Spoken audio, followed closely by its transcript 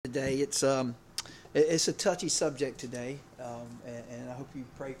today. It's a touchy subject today, and I hope you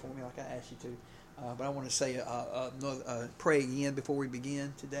pray for me like I asked you to. But I want to say pray again before we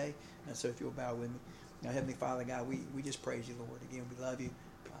begin today. And so if you'll bow with me. Now, Heavenly Father, God, we just praise you, Lord. Again, we love you.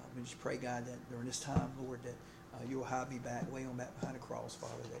 We just pray, God, that during this time, Lord, that you will hide me back, way on back behind the cross,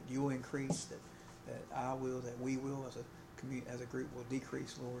 Father, that you will increase, that I will, that we will, as a group, will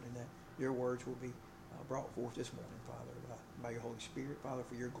decrease, Lord, and that your words will be brought forth this morning, Father, by your Holy Spirit, Father,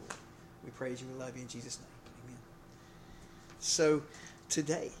 for your glory. We praise you, we love you in Jesus' name. Amen. So,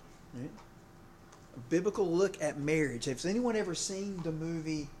 today, a biblical look at marriage. Has anyone ever seen the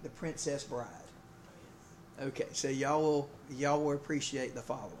movie The Princess Bride? Okay, so y'all will appreciate the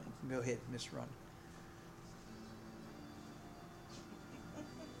following. Go ahead, Miss Ron.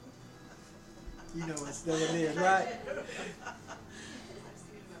 You know what it is, right?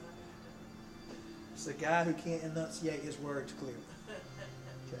 It's the guy who can't enunciate his words clearly.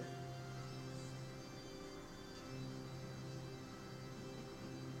 Okay.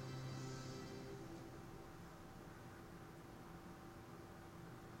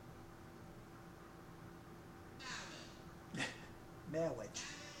 Marriage.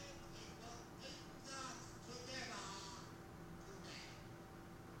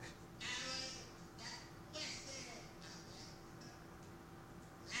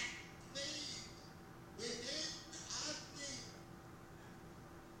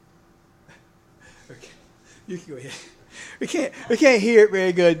 Okay, you can go ahead. We can't hear it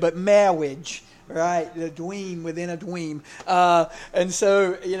very good, but marriage. Right, the dweem within a dweem, and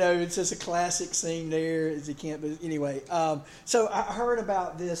so it's just a classic scene there. As you can't, but anyway. So I heard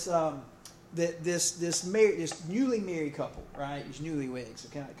about this this newly married couple, right? These newlyweds, so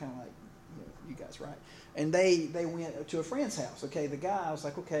kind of like you guys, right? And they went to a friend's house. Okay, the guy was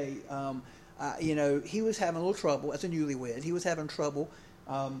like, okay, he was having a little trouble as a newlywed. He was having trouble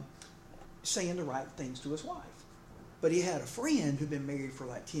saying the right things to his wife, but he had a friend who'd been married for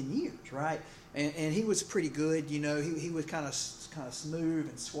like 10 years, right? And he was pretty good, he was kind of smooth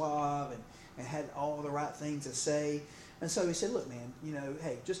and suave and had all the right things to say. And so he said, look, man,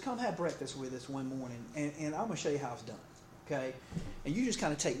 hey, just come have breakfast with us one morning, and I'm going to show you how it's done, okay? And you just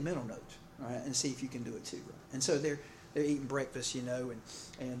kind of take mental notes, right, and see if you can do it too, right? And so they're eating breakfast, and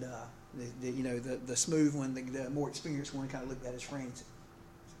the smooth one, the more experienced one kind of looked at his friend.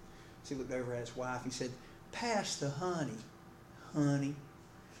 So he looked over at his wife. He said, pass the honey.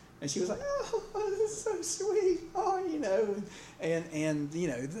 And she was like, oh, this is so sweet. Oh, and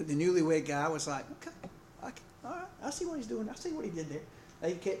the newlywed guy was like, okay, all right, I see what he's doing. I see what he did there.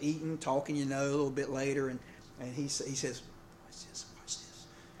 They kept eating, talking, a little bit later, and he says, watch this.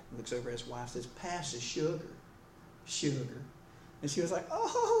 He looks over at his wife, says, pass the sugar. And she was like,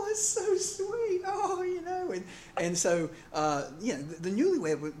 oh, it's so sweet. Oh, and so the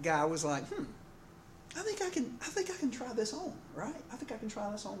newlywed guy was like, I think I can try this on, right? I think I can try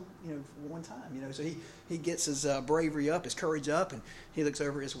this on, for one time, So he gets his bravery up, his courage up, and he looks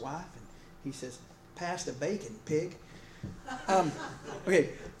over at his wife and he says, "Pass the bacon, pig." Okay,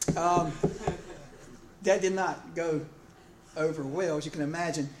 that did not go over well, as you can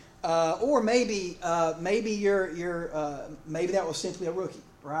imagine. Or maybe maybe that was simply a rookie,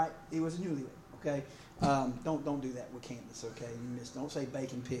 right? He was a newlywed. Okay, don't do that with Candace. Okay, don't say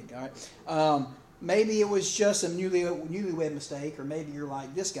bacon, pig. All right. Maybe it was just a newlywed mistake, or maybe you're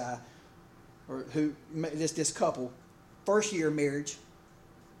like this guy, or this couple, first year of marriage,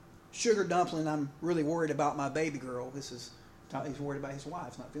 sugar dumpling. I'm really worried about my baby girl. He's worried about his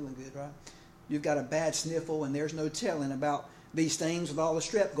wife not feeling good, right? You've got a bad sniffle, and there's no telling about these things with all the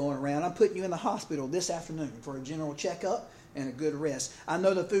strep going around. I'm putting you in the hospital this afternoon for a general checkup and a good rest. I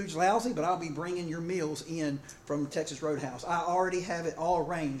know the food's lousy, but I'll be bringing your meals in from the Texas Roadhouse. I already have it all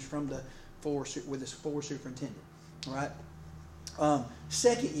arranged from the with this floor superintendent. All right.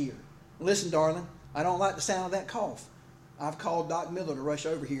 Second year. Listen, darling, I don't like the sound of that cough. I've called Doc Miller to rush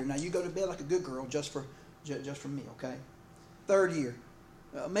over here. Now you go to bed like a good girl just for me, okay? Third year.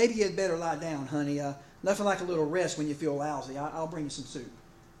 Maybe you'd better lie down, honey. Nothing like a little rest when you feel lousy. I'll bring you some soup.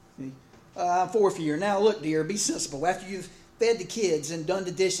 Fourth year. Now look, dear, be sensible. After you've fed the kids and done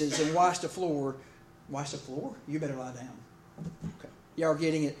the dishes and washed the floor, you better lie down. Okay. Y'all are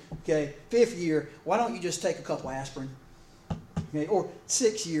getting it. Okay. Fifth year, why don't you just take a couple aspirin? Okay. Or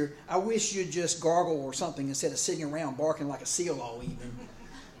sixth year, I wish you'd just gargle or something instead of sitting around barking like a seal all evening.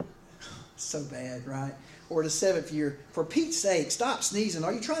 So bad, right? Or the seventh year, for Pete's sake, stop sneezing.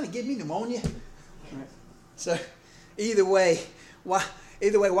 Are you trying to give me pneumonia? Right. So either way, while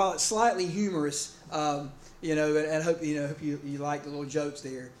it's slightly humorous, and I hope you like the little jokes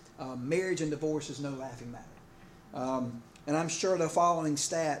there. Marriage and divorce is no laughing matter. And I'm sure the following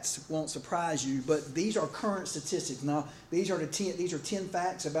stats won't surprise you, but these are current statistics. Now, these are 10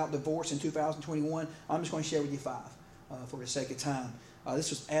 facts about divorce in 2021. I'm just going to share with you 5 for the sake of time. This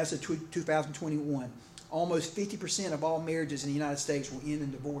was as of 2021. Almost 50% of all marriages in the United States will end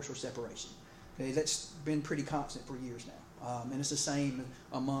in divorce or separation. Okay, that's been pretty constant for years now, and it's the same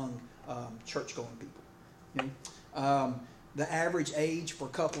among church-going people. Okay? The average age for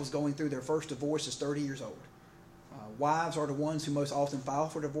couples going through their first divorce is 30 years old. Wives are the ones who most often file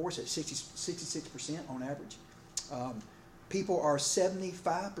for divorce at 66% on average. People are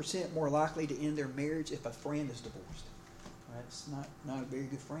 75% more likely to end their marriage if a friend is divorced. It's not a very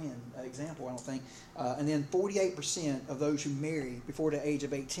good friend example, I don't think. And then 48% of those who marry before the age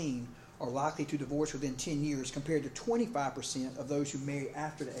of 18 are likely to divorce within 10 years, compared to 25% of those who marry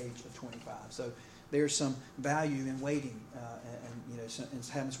after the age of 25. So there's some value in waiting and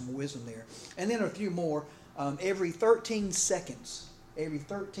having some wisdom there. And then a few more. Every 13 seconds, there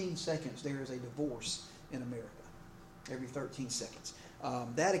is a divorce in America. Every 13 seconds.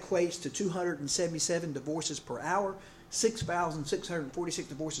 That equates to 277 divorces per hour, 6,646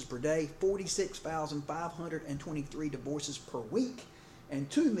 divorces per day, 46,523 divorces per week, and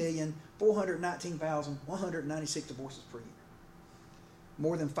 2,419,196 divorces per year.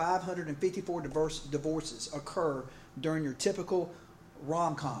 More than 554 divorces occur during your typical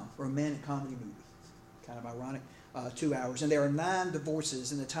rom-com, romantic comedy movie. Kind of ironic, 2 hours. And there are 9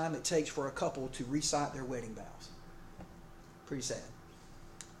 divorces in the time it takes for a couple to recite their wedding vows. Pretty sad.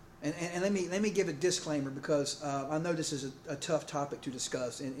 And let me give a disclaimer, because I know this is a tough topic to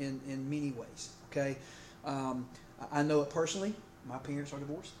discuss in many ways. Okay, I know it personally. My parents are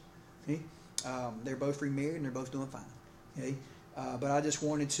divorced. Okay, they're both remarried and they're both doing fine. Okay, but I just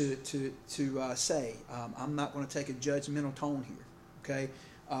wanted to say I'm not going to take a judgmental tone here. Okay,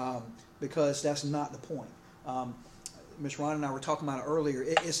 because that's not the point. Ms. Ron and I were talking about it earlier.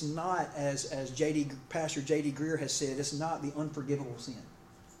 It's not as Pastor J.D. Greer has said. It's not the unforgivable sin.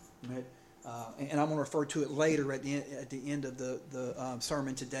 Right? And I'm going to refer to it later at the end of the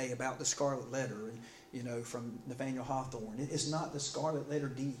sermon today about the Scarlet Letter, and from Nathaniel Hawthorne. It's not the Scarlet Letter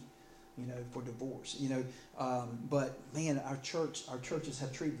D, for divorce. But man, our churches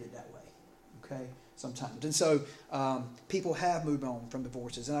have treated it that way. Okay, sometimes, and so people have moved on from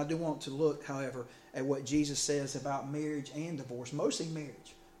divorces. And I do want to look, however, at what Jesus says about marriage and divorce, mostly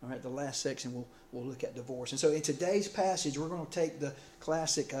marriage. All right, the last section we'll look at divorce. And so in today's passage, we're going to take the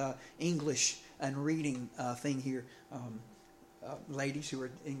classic English and reading thing here, ladies who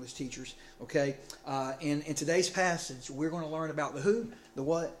are English teachers. Okay, in today's passage, we're going to learn about the who, the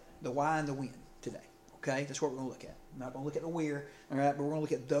what, the why, and the when today. Okay, that's what we're going to look at. I'm not going to look at the where, all right, but we're going to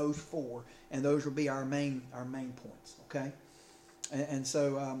look at those 4, and those will be our main points. Okay. And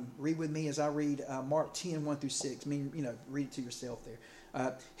so read with me as I read Mark 10, 1 through 6. Read it to yourself there.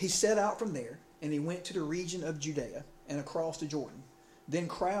 He set out from there, and he went to the region of Judea and across the Jordan. Then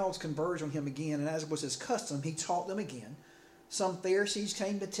crowds converged on him again, and as was his custom, he taught them again. Some Pharisees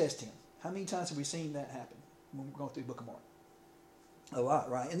came to test him. How many times have we seen that happen when we're going through the book of Mark? A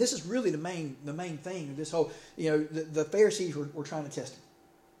lot, right? And this is really the main thing of this whole, the Pharisees were trying to test him.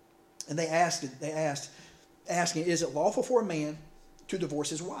 And they asked, asking, is it lawful for a man to divorce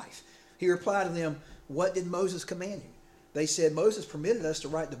his wife? He replied to them, what did Moses command you? They said, Moses permitted us to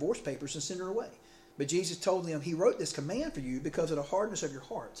write divorce papers and send her away. But Jesus told them, he wrote this command for you because of the hardness of your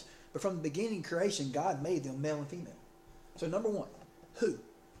hearts. But from the beginning of creation, God made them male and female. So number 1, who?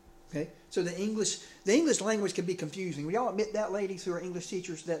 Okay. So the English language can be confusing. Will y'all admit that, ladies who are English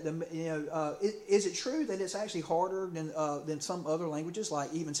teachers, that is it true that it's actually harder than some other languages,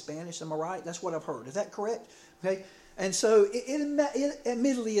 like even Spanish? Am I right? That's what I've heard. Is that correct? Okay. And so it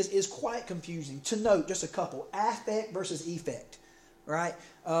admittedly is quite confusing. To note just a couple: affect versus effect. Right?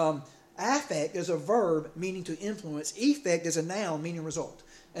 Affect is a verb meaning to influence. Effect is a noun meaning result.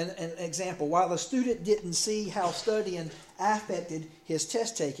 An example: while the student didn't see how studying affected his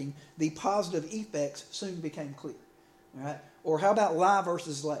test taking, the positive effects soon became clear. All right? Or how about lie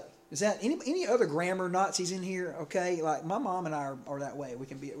versus lay? Is that any other grammar Nazis in here? Okay, like my mom and I are that way.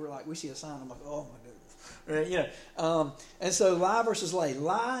 We're like, we see a sign, I'm like, oh my goodness. Right? And so lie versus lay.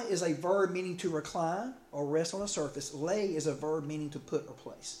 Lie is a verb meaning to recline or rest on a surface. Lay is a verb meaning to put or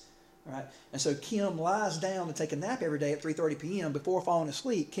place. Right? And so Kim lies down to take a nap every day at 3:30 p.m. Before falling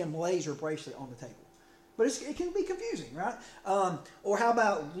asleep, Kim lays her bracelet on the table. But it can be confusing, right? Or how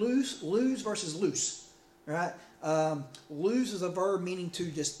about lose versus loose, right? Lose is a verb meaning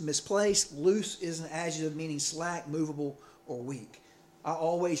to just misplace. Loose is an adjective meaning slack, movable, or weak. I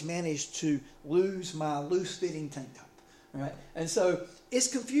always manage to lose my loose-fitting tank top, right? And so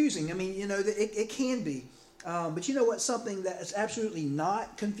it's confusing. I mean, it can be. But you know what? Something that is absolutely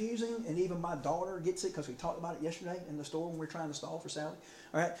not confusing, and even my daughter gets it because we talked about it yesterday in the store when we were trying to stall for Sally.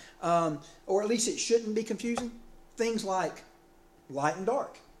 All right, or at least it shouldn't be confusing. Things like light and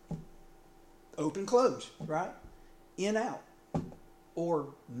dark, open, close, right? In, out, or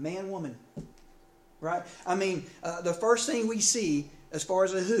man, woman, right? I mean, the first thing we see as far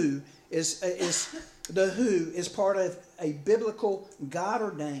as a who is the who is part of a biblical,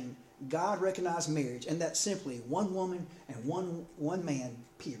 God-ordained, God-recognized marriage, and that's simply one woman and one man,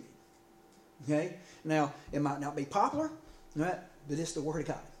 period. Okay? Now, it might not be popular, right? But it's the Word of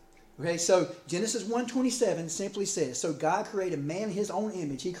God. Okay, so Genesis 1:27 simply says, so God created man in his own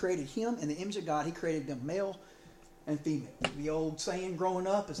image. He created him in the image of God. He created them male and female. The old saying growing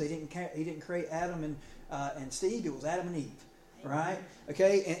up is he didn't create Adam and Steve, it was Adam and Eve. Right?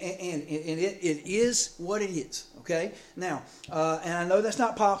 Okay, and it is what it is. Okay, now, and I know that's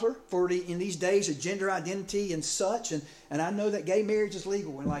not popular in these days of gender identity and such, and I know that gay marriage is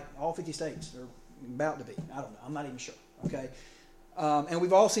legal in like all 50 states, or about to be. I don't know. I'm not even sure. Okay, and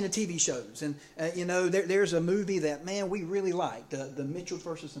we've all seen the TV shows, and you know, there's a movie that we really like, the Mitchells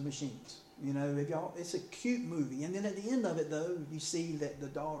versus the Machines. You know, it's a cute movie, and then at the end of it, though, you see that the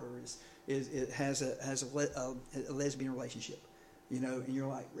daughter has a lesbian relationship. You know, and you're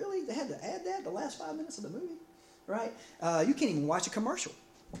like, really? They had to add that the last 5 minutes of the movie, right? You can't even watch a commercial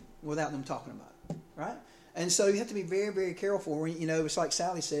without them talking about it, right? And so you have to be very, very careful. You know, it's like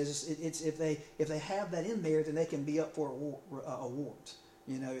Sally says, it's if they have that in there, then they can be up for awards.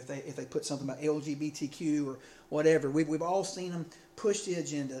 You know, if they put something about LGBTQ or whatever, we've all seen them push the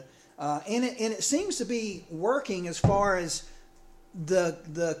agenda, and it seems to be working as far as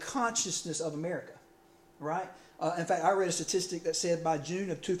the consciousness of America, right? In fact, I read a statistic that said by June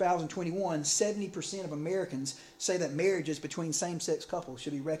of 2021, 70% of Americans say that marriages between same-sex couples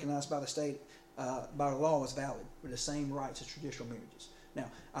should be recognized by the state, by the law as valid, with the same rights as traditional marriages. Now,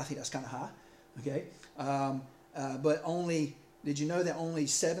 I think that's kind of high, okay? But did you know that only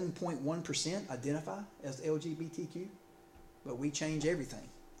 7.1% identify as LGBTQ? But we change everything,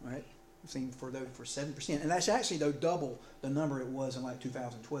 right? For 7%. And that's actually, though, double the number it was in like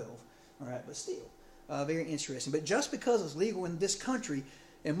 2012, all right? But still. Very interesting. But just because it's legal in this country,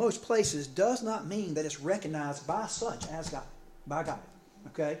 in most places, does not mean that it's recognized by such as God, by God.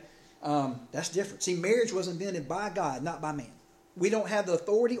 Okay? That's different. See, marriage was invented by God, not by man. We don't have the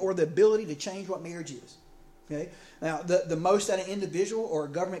authority or the ability to change what marriage is. Okay? Now, the most that an individual or a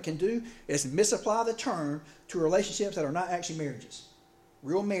government can do is misapply the term to relationships that are not actually marriages.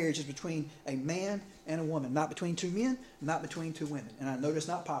 Real marriage is between a man and a woman, not between two men, not between two women. And I know that's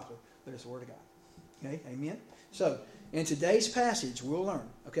not popular, but it's the Word of God. Okay, amen. So in today's passage, we'll learn.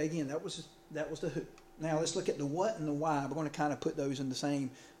 Okay, again, that was the who. Now let's look at the what and the why. We're going to kind of put those in the same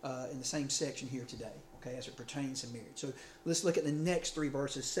section here today. Okay, as it pertains to marriage. So let's look at the next 3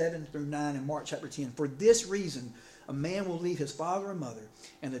 verses, 7 through 9 in Mark chapter 10. For this reason, a man will leave his father and mother,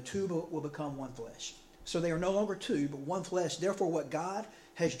 and the two will become one flesh. So they are no longer two, but one flesh. Therefore, what God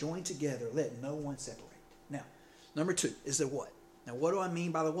has joined together, let no one separate. Now, number 2 is the what. Now, what do I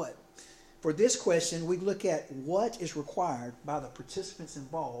mean by the what? For this question, we look at what is required by the participants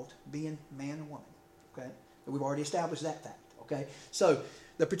involved being man and woman. Okay? And we've already established that fact. Okay? So,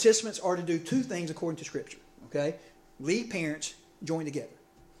 the participants are to do 2 things according to Scripture. Okay? Lead parents join together.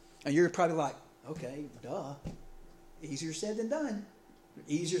 And you're probably like, okay, duh. Easier said than done.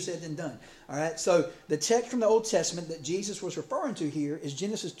 Easier said than done. All right? So, the text from the Old Testament that Jesus was referring to here is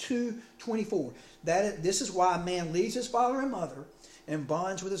Genesis 2:24. This is why a man leaves his father and mother and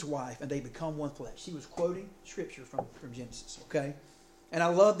bonds with his wife, and they become one flesh. He was quoting Scripture from Genesis, okay? And I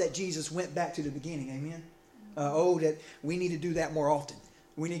love that Jesus went back to the beginning, amen? That we need to do that more often.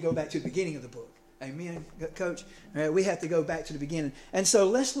 We need to go back to the beginning of the book. Amen, Coach? All right, we have to go back to the beginning. And so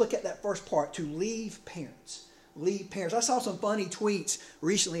let's look at that first part, to leave parents. Leave parents. I saw some funny tweets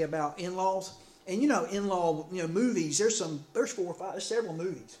recently about in-laws. And in-law, movies, there's 4 or 5, there's several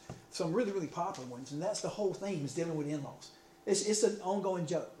movies. Some really, really popular ones. And that's the whole thing, is dealing with in-laws. It's an ongoing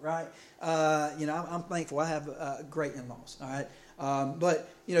joke, right? I'm thankful I have great in-laws, all right? But,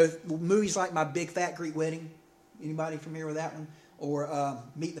 movies like My Big Fat Greek Wedding, anybody familiar with that one? Or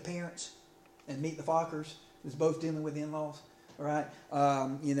Meet the Parents and Meet the Fockers, is both dealing with in-laws, all right?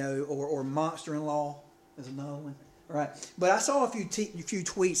 Or Monster In-Law is another one, all right? But I saw a few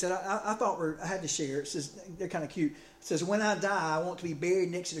tweets that I thought I had to share. It says, they're kind of cute. It says, when I die, I want to be buried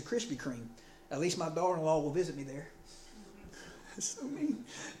next to the Krispy Kreme. At least my daughter-in-law will visit me there. So mean.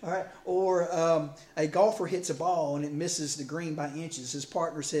 All right. Or a golfer hits a ball and it misses the green by inches. His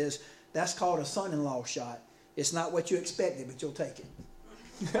partner says, that's called a son-in-law shot. It's not what you expected, but you'll take it.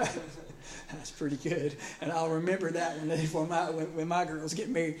 That's pretty good, and I'll remember that when my girls get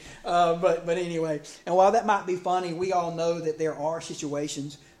married. But anyway, and while that might be funny, we all know that there are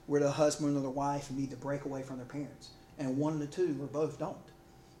situations where the husband or the wife need to break away from their parents, and one of the two or both don't.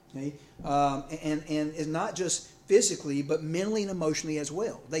 Okay, and it's not just physically, but mentally and emotionally as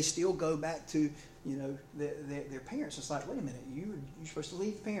well. They still go back to their parents. It's like, wait a minute, you're supposed to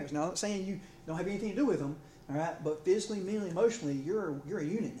leave the parents. Now, I'm not saying you don't have anything to do with them, all right? But physically, mentally, emotionally, you're a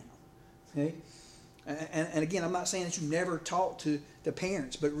unit now. Okay, and again, I'm not saying that you never talk to the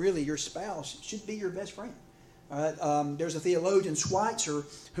parents, but really, your spouse should be your best friend. All right? There's a theologian, Schweitzer,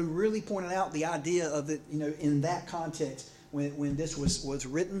 who really pointed out the idea of it, in that context when this was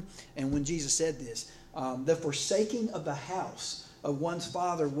written and when Jesus said this. The forsaking of the house of one's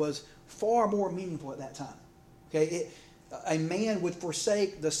father was far more meaningful at that time. Okay, a man would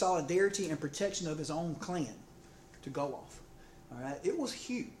forsake the solidarity and protection of his own clan to go off. All right, it was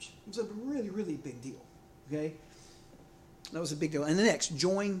huge. It was a really, really big deal. Okay, that was a big deal. And the next,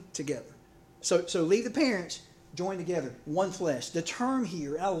 join together. So leave the parents, join together, one flesh. The term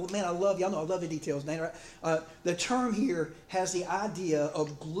here, I love y'all know I love the details, Dana. Right? The term here has the idea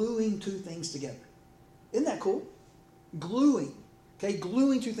of gluing two things together. Isn't that cool? Gluing. Okay,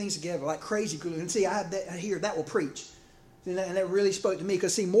 gluing two things together like crazy glue. And see, I have that here, that will preach. And that really spoke to me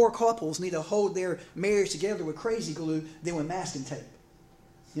because, see, more couples need to hold their marriage together with crazy glue than with masking tape.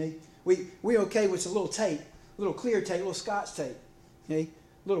 Okay? We're okay with a little tape, a little clear tape, a little Scotch tape, okay?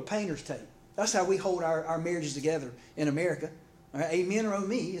 A little painter's tape. That's how we hold our marriages together in America. All right? Amen or oh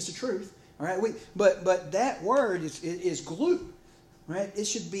me, it's the truth. All right? But that word is glue. Right? It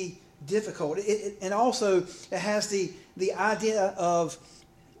should be difficult. And also, it has the idea of,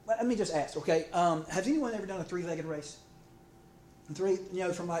 let me just ask, okay, has anyone ever done a three-legged race?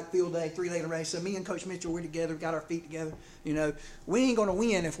 From like field day, three-legged race. So me and Coach Mitchell, we're together, got our feet together. We ain't going to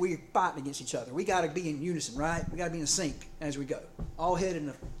win if we're fighting against each other. We got to be in unison, right? We got to be in sync as we go. All headed in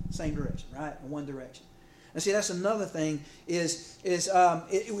the same direction, right? In one direction. And see, that's another thing it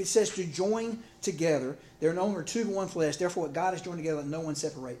says to join together. They're no longer two, one flesh. Therefore, what God has joined together, let no one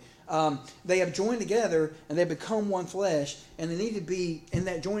separate. They have joined together and they become one flesh, and they need to be, in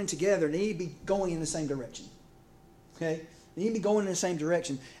that joining together, they need to be going in the same direction. Okay? They need to be going in the same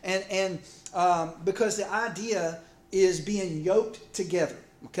direction. And because the idea is being yoked together,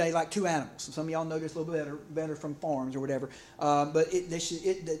 okay, like two animals. Some of y'all know this a little better from farms or whatever. But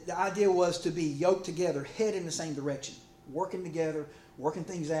the idea was to be yoked together, head in the same direction, working together, working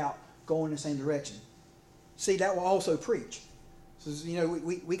things out, going in the same direction. See, that will also preach. So,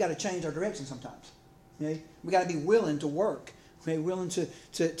 we got to change our direction sometimes. Okay? We got to be willing to work. Okay? Willing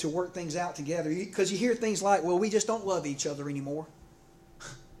to work things out together. Because you hear things like, well, we just don't love each other anymore.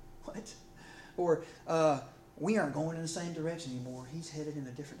 What? Or we aren't going in the same direction anymore. He's headed in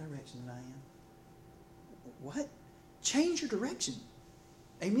a different direction than I am. What? Change your direction.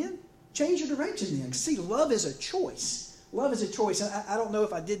 Amen? Change your direction then. See, love is a choice. Love is a choice. And I don't know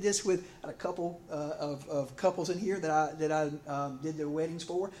if I did this with a couple of couples in here that I did their weddings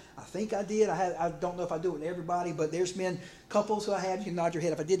for. I think I did. I don't know if I do it with everybody, but there's been couples who I had. You can nod your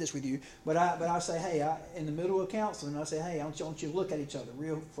head if I did this with you. But I say, hey, in the middle of counseling, I say, hey, I want you to look at each other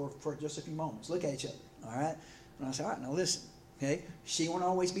for just a few moments. Look at each other. All right? And I say, all right, now listen. Okay? She won't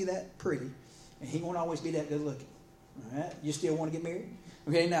always be that pretty, and he won't always be that good looking. All right? You still want to get married?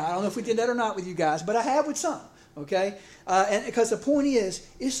 Okay? Now, I don't know if we did that or not with you guys, but I have with some. Okay? And because the point is,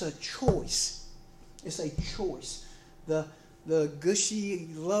 it's a choice. It's a choice. The gushy,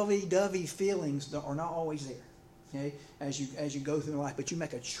 lovey-dovey feelings are not always there. Okay? As you go through life, but you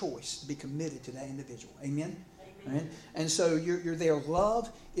make a choice to be committed to that individual. Amen? Right? And so you're there.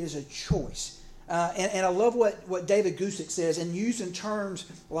 Love is a choice. And I love what David Gusick says, and using terms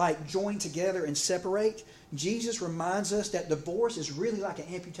like join together and separate, Jesus reminds us that divorce is really like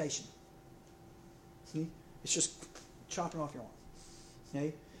an amputation. See? It's just chopping off your arm.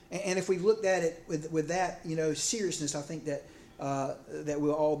 Okay? And if we looked at it with that seriousness, I think that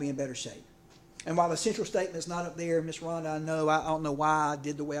we'll all be in better shape. And while the central statement is not up there, Miss Rhonda, I don't know why I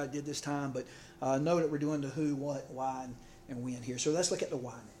did the way I did this time, but know that we're doing the who, what, why, and when here. So let's look at the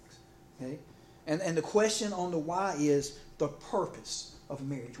why next. Okay? And the question on the why is the purpose of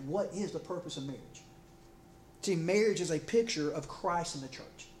marriage. What is the purpose of marriage? See, marriage is a picture of Christ and the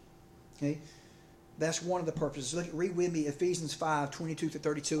church. Okay? That's one of the purposes. Read with me Ephesians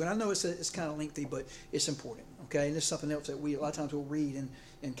 5:22-32. And I know it's kind of lengthy, but it's important. Okay? And this is something else that a lot of times we'll read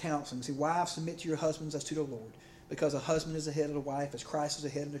in counseling. See, wives, submit to your husbands as to the Lord, because a husband is the head of the wife, as Christ is the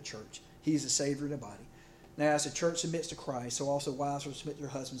head of the church. He is the Savior of the body. Now, as the church submits to Christ, so also wives will submit to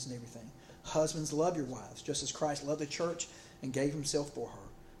their husbands in everything. Husbands, love your wives, just as Christ loved the church and gave himself for her,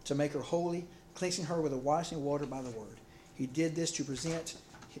 to make her holy, cleansing her with the washing of water by the word. He did this to present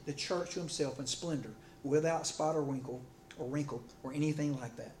the church to himself in splendor, without spot or wrinkle, or anything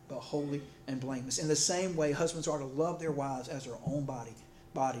like that, but holy and blameless. In the same way, husbands are to love their wives as their own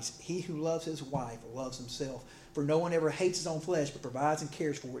bodies. He who loves his wife loves himself. For no one ever hates his own flesh, but provides and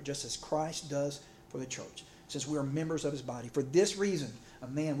cares for it, just as Christ does for the church, since we are members of his body. For this reason, a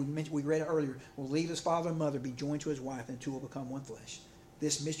man, we read it earlier, will leave his father and mother, be joined to his wife, and the two will become one flesh.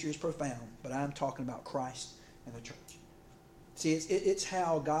 This mystery is profound, but I'm talking about Christ and the church. See, it's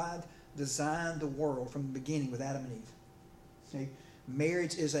how God designed the world from the beginning with Adam and Eve. See,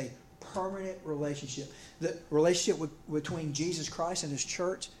 marriage is a permanent relationship. The relationship between Jesus Christ and his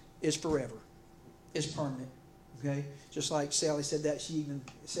church is forever. It's permanent. Okay? Just like Sally said that, she even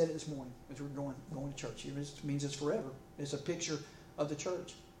said it this morning as we were going to church. It means it's forever. It's a picture of the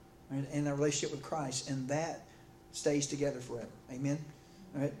church and the relationship with Christ, and that stays together forever. Amen?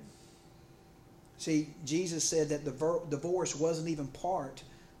 All right? See, Jesus said that the divorce wasn't even part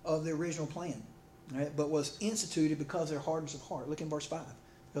of the original plan, right? But was instituted because of their hardness of heart. Look in verse 5.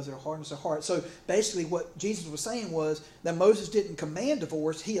 Because of their hardness of heart. So basically what Jesus was saying was that Moses didn't command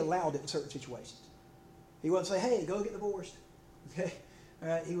divorce. He allowed it in certain situations. He wasn't saying, hey, go get divorced. Okay? All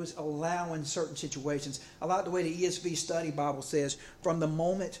right? He was allowing certain situations. I like the way the ESV Study Bible says, from the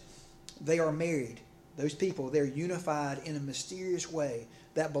moment they are married, those people, they're unified in a mysterious way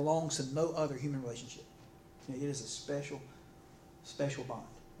that belongs to no other human relationship. It is a special bond.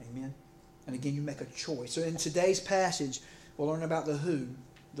 Amen? And again, you make a choice. So in today's passage, we'll learn about the who,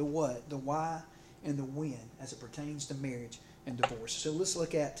 the what, the why, and the when as it pertains to marriage and divorce. So let's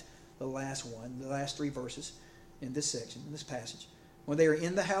look at the last one, the last 3 verses in this section, in this passage. When they are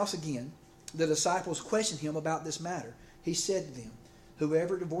in the house again, the disciples questioned him about this matter. He said to them,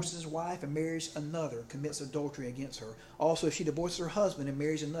 whoever divorces his wife and marries another commits adultery against her. Also, if she divorces her husband and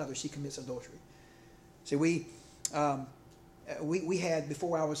marries another, she commits adultery. See, we had,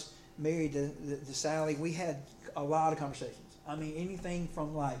 before I was married to Sally, we had a lot of conversations. I mean, anything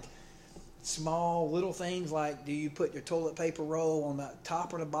from like small little things like, do you put your toilet paper roll on the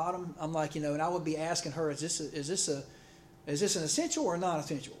top or the bottom? I'm like, and I would be asking her, is this an essential or not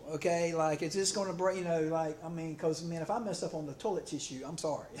essential? Okay, like, is this going to break? Because man, if I mess up on the toilet tissue, I'm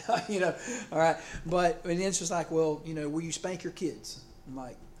sorry. All right. But then it's just like, well, will you spank your kids? I'm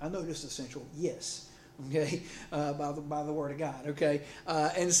like, I know this is essential. Yes. Okay, by the word of God. Okay,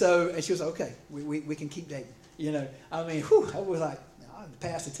 and she was like, okay, we can keep dating. I was like, I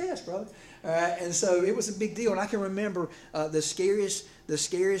passed the test, brother. All right, and so it was a big deal. And I can remember the scariest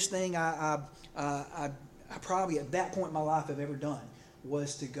thing I probably at that point in my life have ever done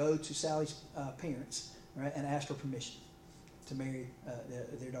was to go to Sally's parents, right, and ask for permission to marry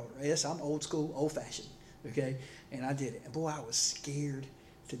their daughter. Yes, I'm old school, old fashioned. Okay, and I did it. And boy, I was scared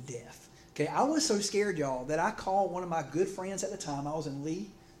to death. Okay, I was so scared, y'all, that I called one of my good friends at the time. I was in Lee,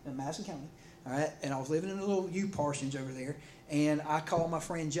 in Madison County, all right, and I was living in a little U-parsonage over there, and I called my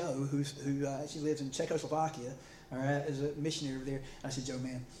friend Joe, who actually lives in Czechoslovakia, all right, as a missionary over there. I said, Joe,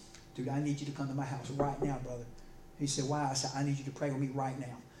 man, dude, I need you to come to my house right now, brother. He said, why? I said, I need you to pray with me right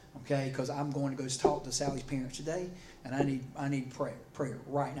now, okay, because I'm going to go talk to Sally's parents today, and I need prayer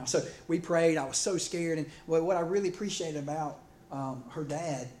right now. So we prayed. I was so scared, and what I really appreciated about her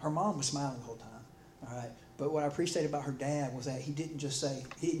dad, her mom was smiling the whole time, all right. But what I appreciated about her dad was that he didn't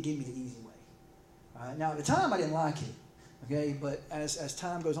give me the easy way. All right. Now at the time I didn't like it, okay. But as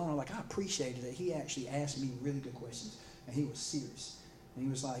time goes on, I'm like, I appreciated that he actually asked me really good questions, and he was serious. And he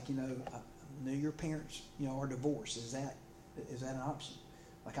was like, I know your parents, are divorced. Is that an option?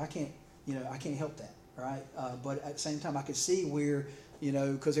 Like I can't help that, all right. But at the same time, I could see where,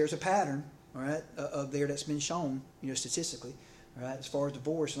 because there's a pattern, all right, of there that's been shown, statistically. Right, as far as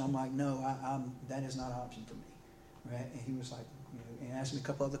divorce, and I'm like, no, that is not an option for me, right? And he was like, and asked me a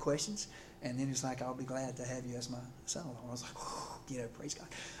couple other questions, and then he's like, I'll be glad to have you as my son-in-law. I was like, praise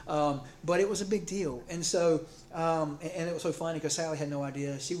God. But it was a big deal, and so, and it was so funny because Sally had no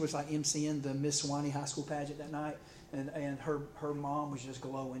idea. She was like emceeing the Miss Swanee High School pageant that night, and her mom was just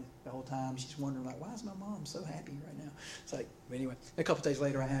glowing the whole time. She's wondering like, why is my mom so happy right now? It's like, anyway, a couple of days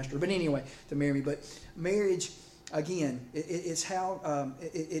later I asked her, but anyway, to marry me. But marriage. Again, it's how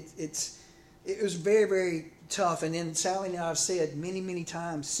it was very, very tough. And then Sally and I have said many, many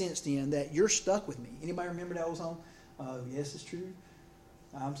times since then that you're stuck with me. Anybody remember that old song? Yes, it's true.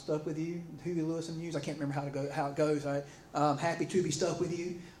 I'm stuck with you. Huey Lewis and News. I can't remember how it goes. Right? Happy to be stuck with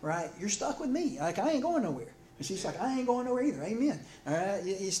you. Right? You're stuck with me. Like I ain't going nowhere. And she's like, I ain't going nowhere either. Amen. All right,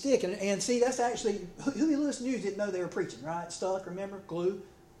 you stick. And see, that's actually Huey Lewis and News didn't know they were preaching. Right? Stuck. Remember? Glue.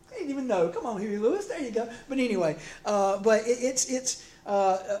 I didn't even know. Come on, Huey Lewis. There you go. But anyway, but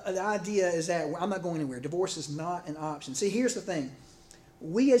the idea is that I'm not going anywhere. Divorce is not an option. See, here's the thing.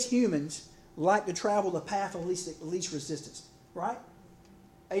 We as humans like to travel the path of least resistance, right?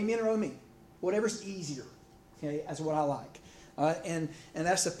 Amen or amen. Whatever's easier, okay, that's what I like. And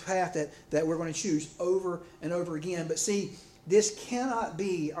that's the path that we're going to choose over and over again. But see, this cannot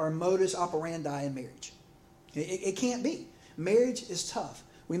be our modus operandi in marriage. It can't be. Marriage is tough.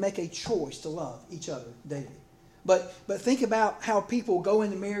 We make a choice to love each other daily. But think about how people go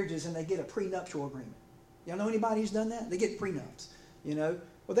into marriages and they get a prenuptial agreement. Y'all know anybody who's done that? They get prenups.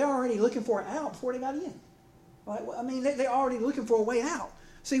 Well, they're already looking for an out before they got in. Like, I mean, they're already looking for a way out.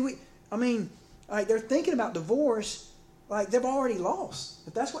 See, they're thinking about divorce like they've already lost.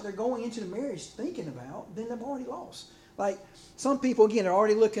 If that's what they're going into the marriage thinking about, then they've already lost. Like some people, again, are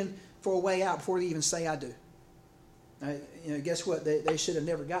already looking for a way out before they even say I do. Guess what? They should have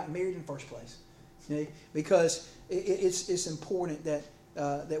never gotten married in the first place. Okay? Because it's important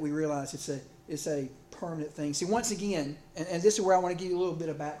that we realize it's a permanent thing. See, once again, and this is where I want to give you a little bit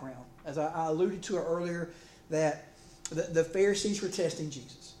of background. As I alluded to it earlier, that the Pharisees were testing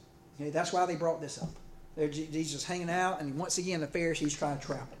Jesus. Okay? That's why they brought this up. Jesus hanging out, and once again, the Pharisees trying to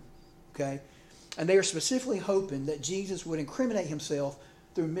trap him. Okay? And they were specifically hoping that Jesus would incriminate himself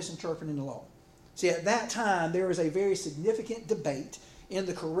through misinterpreting the law. See, at that time, there was a very significant debate in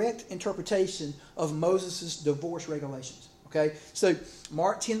the correct interpretation of Moses' divorce regulations. Okay? So,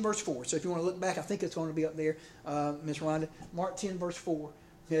 Mark 10, verse 4. So, if you want to look back, I think it's going to be up there, Miss Rhonda. Mark 10, verse 4.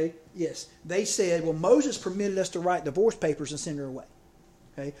 Okay? Yes. They said, well, Moses permitted us to write divorce papers and send her away.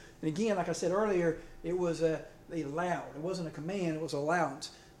 Okay? And again, like I said earlier, it was allowed. It wasn't a command, it was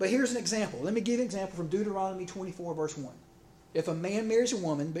allowance. But here's an example. Let me give you an example from Deuteronomy 24, verse 1. If a man marries a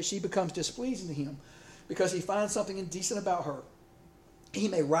woman, but she becomes displeasing to him because he finds something indecent about her, he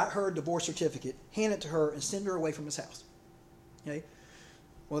may write her a divorce certificate, hand it to her, and send her away from his house. Okay?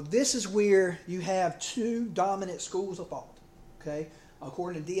 Well, this is where you have two dominant schools of thought. Okay?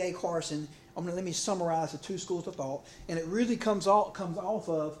 According to D.A. Carson, let me summarize the two schools of thought, and it really comes off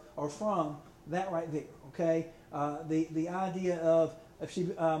of or from that right there. Okay? The idea of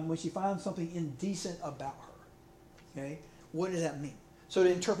when she finds something indecent about her. Okay? What does that mean? So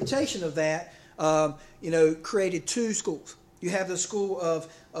the interpretation of that, created two schools. You have the school of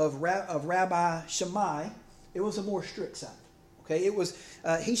Rabbi Shammai. It was a more strict side. Okay, it was.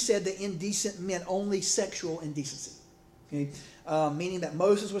 He said that indecent meant only sexual indecency. Okay, meaning that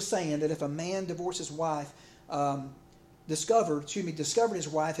Moses was saying that if a man divorced his wife, discovered his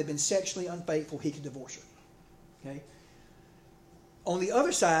wife had been sexually unfaithful, he could divorce her. Okay. On the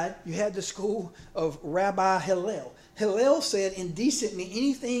other side, you had the school of Rabbi Hillel. Hillel said indecent meant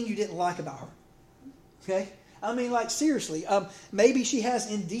anything you didn't like about her. Okay? Seriously. Maybe she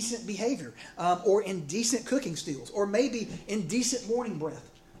has indecent behavior, or indecent cooking skills, or maybe indecent morning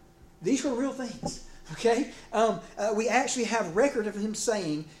breath. These were real things. Okay? We actually have record of him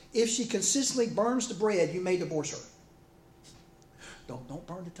saying, if she consistently burns the bread, you may divorce her. Don't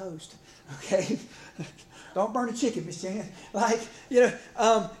burn the toast. Okay? Don't burn the chicken, Miss Jan.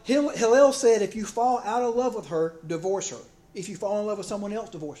 Hillel said, if you fall out of love with her, divorce her. If you fall in love with someone else,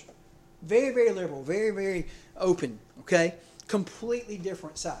 divorce her. Very, very liberal. Very, very open. Okay? Completely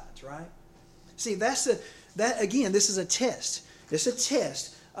different sides, right? See, this is a test. It's a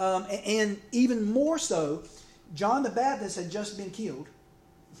test. And even more so, John the Baptist had just been killed,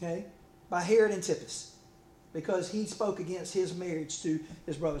 okay, by Herod Antipas because he spoke against his marriage to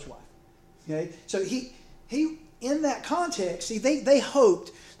his brother's wife. Okay? So he in that context, see, they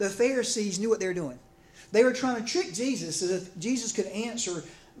hoped the Pharisees knew what they were doing. They were trying to trick Jesus so that if Jesus could answer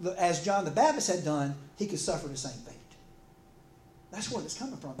as John the Baptist had done, he could suffer the same fate. That's where it's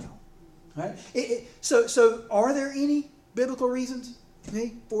coming from, y'all. Right? So are there any biblical reasons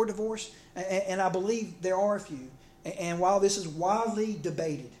for divorce? And I believe there are a few. And while this is widely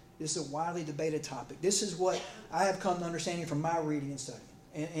debated, this is a widely debated topic, this is what I have come to understanding from my reading and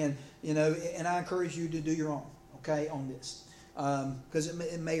studying. And I encourage you to do your own, okay, on this. Because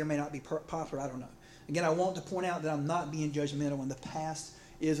it may or may not be popular, I don't know. Again, I want to point out that I'm not being judgmental when the past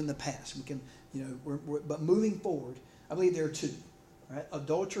is in the past. We can, but moving forward, I believe there are two, right?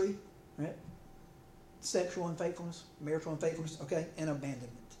 Adultery, right? Sexual unfaithfulness, marital unfaithfulness, okay, and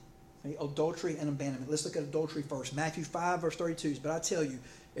abandonment. Okay? Adultery and abandonment. Let's look at adultery first. Matthew 5, verse 32. But I tell you,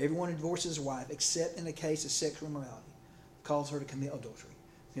 everyone who divorces his wife, except in the case of sexual immorality, calls her to commit adultery.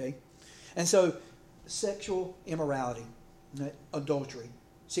 Okay? And so, sexual immorality, right? Adultery.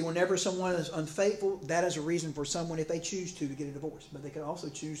 See, whenever someone is unfaithful, that is a reason for someone, if they choose to get a divorce. But they can also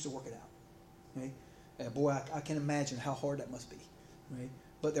choose to work it out. Okay? Boy, I can imagine how hard that must be. Right?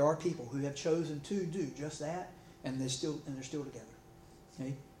 But there are people who have chosen to do just that, and they're still together.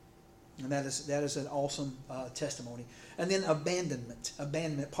 Okay? And that is an awesome testimony. And then abandonment.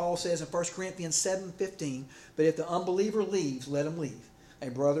 Abandonment. Paul says in 1 Corinthians 7:15, but if the unbeliever leaves, let him leave. A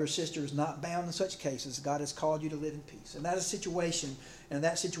brother or sister is not bound in such cases. God has called you to live in peace. And that is a situation, and in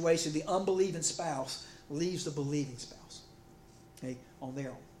that situation, the unbelieving spouse leaves the believing spouse, okay, on their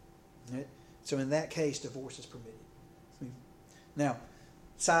own. Okay? So in that case, divorce is permitted. Now,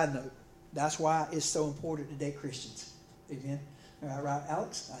 side note, that's why it's so important to date Christians. Amen. All right,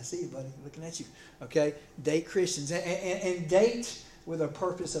 Alex? I see you, buddy. Looking at you. Okay? Date Christians. And date with a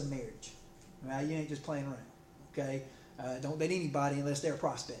purpose of marriage. All right? You ain't just playing around. Okay? Don't date anybody unless they're a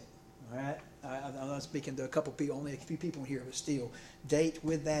prospect. All right? I'm not speaking to a couple people, only a few people here, but still, date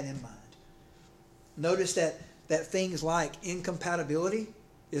with that in mind. Notice that things like incompatibility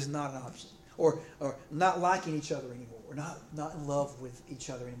is not an option. Or not liking each other anymore. Or not in love with each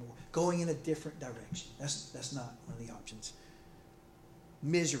other anymore. Going in a different direction. That's not one of the options.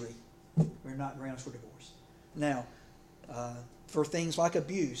 Misery are not grounds for divorce. Now, for things like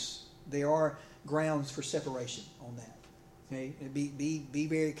abuse, there are grounds for separation on that. Okay, be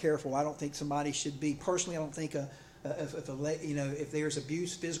very careful. I don't think somebody should be. Personally, I don't think if there's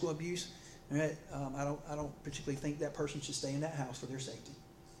abuse, physical abuse, right, I don't particularly think that person should stay in that house for their safety.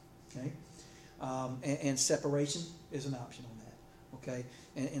 Okay, and separation is an option on that. Okay,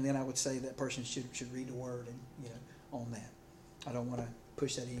 and then I would say that person should read the word and on that. I don't want to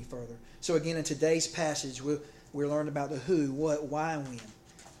push that any further. So again, in today's passage, we're learning about the who, what, why, and when.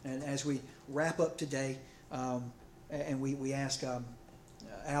 And as we wrap up today, and we ask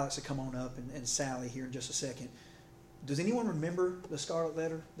Alex to come on up and Sally here in just a second. Does anyone remember the Scarlet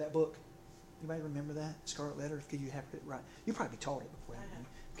Letter, that book? Anybody remember that? Scarlet Letter? Could you have it right? You probably taught it before.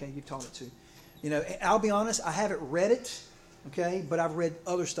 Okay, you've taught it too. I'll be honest, I haven't read it, okay, but I've read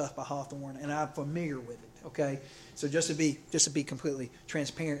other stuff by Hawthorne, and I'm familiar with it, okay? So just to be completely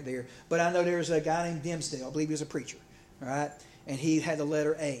transparent there. But I know there's a guy named Dimsdale, I believe he was a preacher, all right? And he had the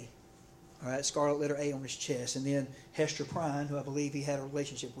letter A, all right, scarlet letter A on his chest. And then Hester Prynne, who I believe he had a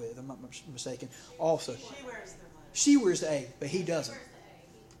relationship with, if I'm not mistaken, also. She wears the A, but he doesn't.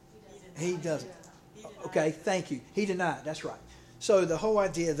 He doesn't. Okay, thank you. He denied, that's right. So the whole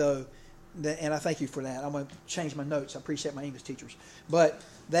idea, though, and I thank you for that. I'm going to change my notes. I appreciate my English teachers. But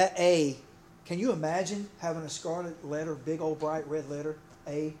that A, can you imagine having a scarlet letter, big old bright red letter,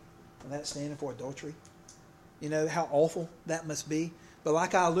 A, and that standing for adultery? How awful that must be. But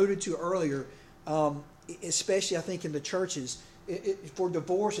like I alluded to earlier, especially I think in the churches, for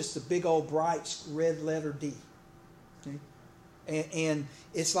divorce, it's the big old bright red letter D. Okay? And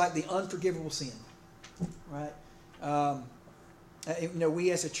it's like the unforgivable sin, right?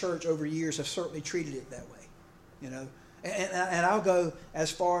 We as a church over years have certainly treated it that way, And I'll go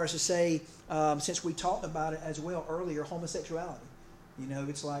as far as to say, since we talked about it as well earlier, homosexuality.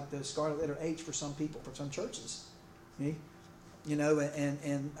 It's like the scarlet letter H for some people, for some churches. Okay?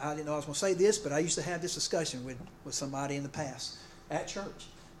 And I didn't know I was going to say this, but I used to have this discussion with somebody in the past at church.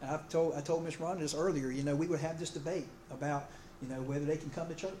 And I told Miss Rhonda this earlier, we would have this debate about, whether they can come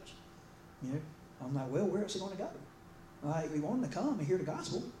to church. I'm like, well, where else are they going to go? Like, we want them to come and hear the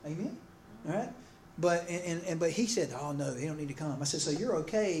gospel. Amen. All right. But he said, oh no, they don't need to come. I said, so you're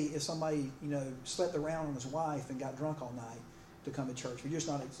okay if somebody, slept around on his wife and got drunk all night to come to church. But you're just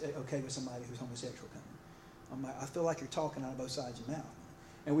not okay with somebody who's homosexual coming. I'm like, I feel like you're talking out of both sides of your mouth.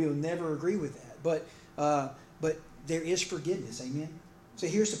 And we will never agree with that. But there is forgiveness. Amen. So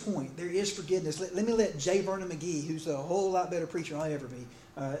here's the point. There is forgiveness. Let me let J. Vernon McGee, who's a whole lot better preacher than I'll ever be,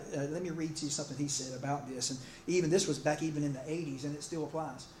 let me read to you something he said about this. And even this was back even in the 80s, and it still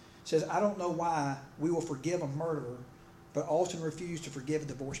applies. It says, I don't know why we will forgive a murderer, but often refuse to forgive a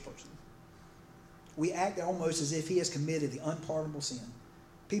divorced person. We act almost as if he has committed the unpardonable sin.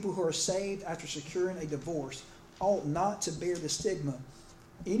 People who are saved after securing a divorce ought not to bear the stigma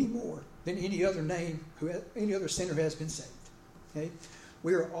any more than any other sinner has been saved. Okay?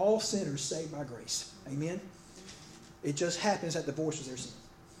 We are all sinners saved by grace. Amen? It just happens that divorce is their sin.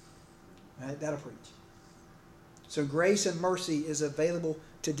 All right? That'll preach. So grace and mercy is available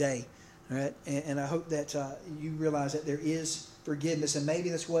today. All right? And I hope that you realize that there is forgiveness. And maybe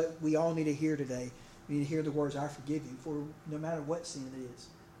that's what we all need to hear today. We need to hear the words, I forgive you, for no matter what sin it is.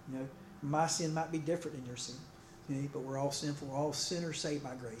 My sin might be different than your sin. But we're all sinful. We're all sinners saved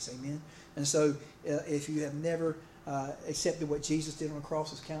by grace. Amen? And so if you have never accepted what Jesus did on the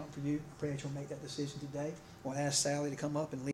cross is counting for you, I pray that you'll make that decision today. I'll ask Sally to come up and lead.